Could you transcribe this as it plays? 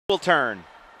Will turn.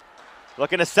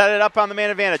 Looking to set it up on the man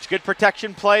advantage. Good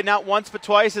protection play, not once but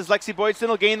twice, as Lexi Boydston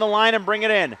will gain the line and bring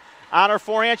it in. On her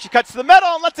forehand, she cuts to the middle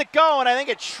and lets it go, and I think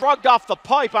it shrugged off the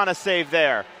pipe on a save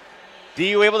there.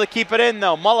 DU able to keep it in,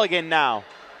 though. Mulligan now.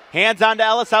 Hands on to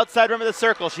Ellis, outside rim of the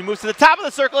circle. She moves to the top of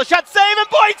the circle, a shot save, and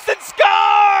Boydston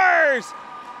scores!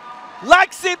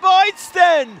 Lexi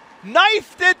Boydston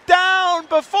knifed it down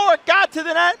before it got to the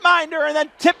netminder and then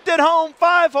tipped it home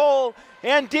 5-hole,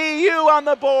 and DU on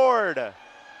the board.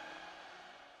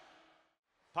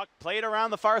 Puck played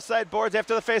around the far side boards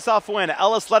after the face-off win.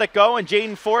 Ellis let it go, and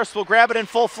Jaden Forrest will grab it in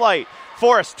full flight.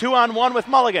 Forrest 2-on-1 with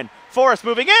Mulligan. Forrest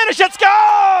moving in, a shot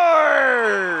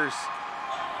scores!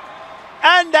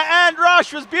 End-to-end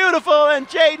rush was beautiful, and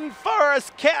Jaden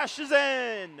Forrest cashes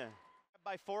in.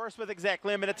 By Forrest with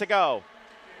exactly a minute to go.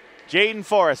 Jaden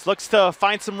Forrest looks to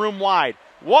find some room wide.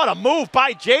 What a move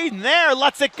by Jaden there,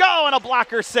 lets it go, and a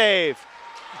blocker save.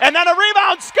 And then a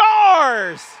rebound,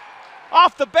 scores!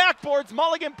 Off the backboards,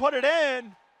 Mulligan put it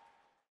in.